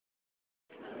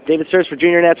David Sears for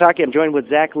Junior Nats Hockey. I'm joined with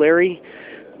Zach Larry.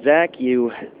 Zach,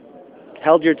 you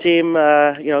held your team,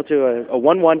 to a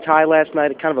 1-1 tie last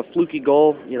night. Kind of a fluky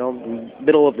goal, in the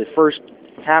middle of the first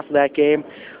half of that game.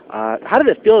 How did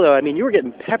it feel, though? I mean, you were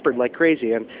getting peppered like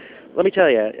crazy, and let me tell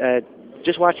you,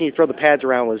 just watching you throw the pads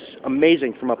around was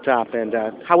amazing from up top. And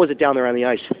how was it down there on the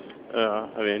ice?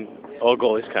 All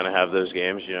goalies kind of have those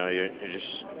games.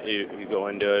 You go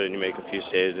into it and you make a few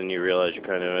saves and you realize you're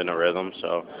kind of in a rhythm.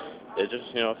 So it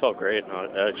just, it felt great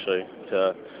actually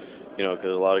because a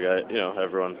lot of guys,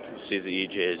 everyone sees the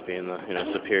EJ as being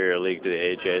the, superior league to the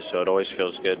AJ. So it always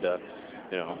feels good to,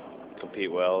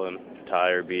 compete well and tie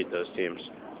or beat those teams.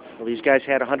 Well, these guys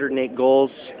had 108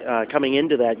 goals coming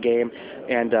into that game,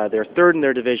 and they're third in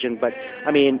their division. But,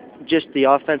 I mean, just the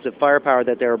offensive firepower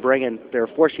that they were bringing, they were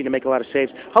forcing you to make a lot of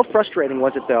saves. How frustrating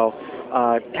was it, though,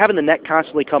 having the net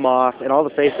constantly come off and all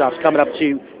the face-offs coming up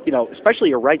to, especially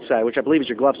your right side, which I believe is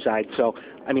your glove side. So,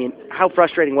 I mean, how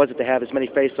frustrating was it to have as many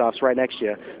face-offs right next to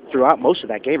you throughout most of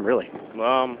that game, really?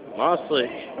 Honestly,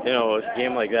 a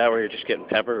game like that where you're just getting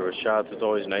peppered with shots, it's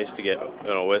always nice to get,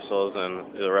 whistles,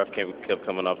 and the ref kept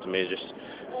coming up to me just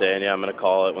saying, yeah, I'm going to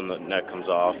call it when the net comes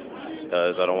off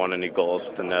because I don't want any goals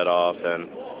with the net off, and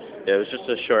it was just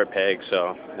a short peg,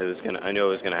 so I knew it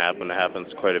was going to happen. It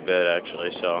happens quite a bit, actually,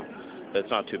 so it's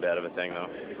not too bad of a thing, though.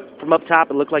 From up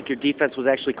top, it looked like your defense was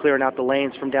actually clearing out the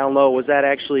lanes. From down low, was that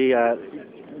actually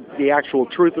the actual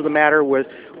truth of the matter?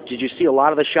 Did you see a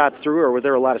lot of the shots through, or were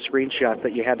there a lot of screenshots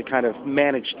that you had to kind of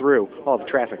manage through all the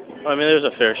traffic? There's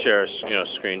a fair share of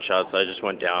screenshots. I just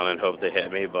went down and hoped they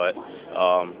hit me, but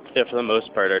for the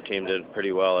most part, our team did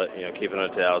pretty well at keeping it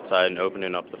to the outside and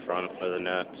opening up the front of the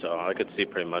net. So I could see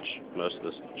pretty much most of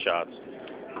the shots.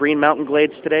 Green Mountain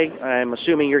Glades today. I'm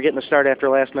assuming you're getting a start after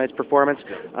last night's performance.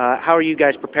 How are you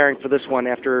guys preparing for this one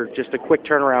after just a quick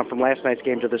turnaround from last night's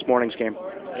game to this morning's game?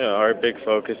 Our big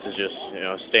focus is just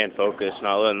staying focused,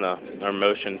 not letting our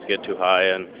emotions get too high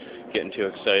and getting too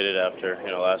excited after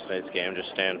last night's game. Just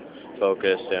staying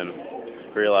focused and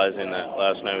realizing that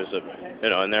last night was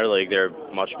in their league they're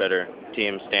a much better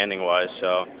team standing wise.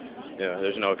 So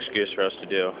there's no excuse for us to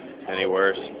do any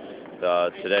worse.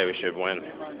 Today we should win.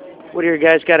 What do your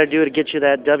guys got to do to get you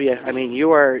that W? I mean,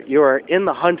 you are in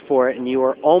the hunt for it, and you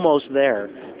are almost there.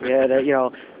 Yeah, there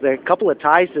are a couple of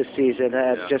ties this season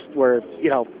just were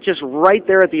just right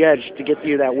there at the edge to get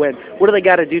you that win. What do they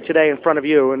got to do today in front of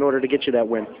you in order to get you that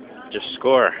win? Just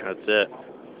score. That's it.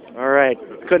 All right.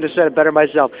 Couldn't have said it better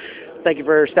myself. Thank you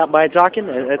for stopping by and talking.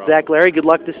 That's Zach Larry. Good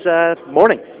luck this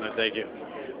morning. Thank you.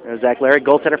 Zach Larry,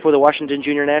 goaltender for the Washington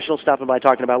Junior Nationals, stopping by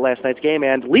talking about last night's game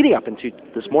and leading up into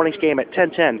this morning's game at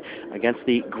 10:10 against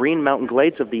the Green Mountain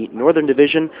Glades of the Northern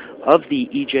Division of the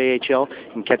EJHL.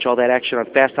 You can catch all that action on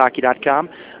FastHockey.com.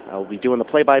 We'll be doing the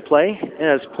play-by-play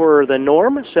as per the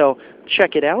norm, so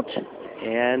check it out.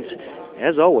 And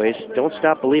as always, don't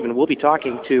stop believing. We'll be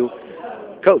talking to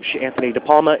Coach Anthony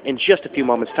DePalma in just a few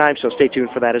moments' time, so stay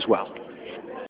tuned for that as well.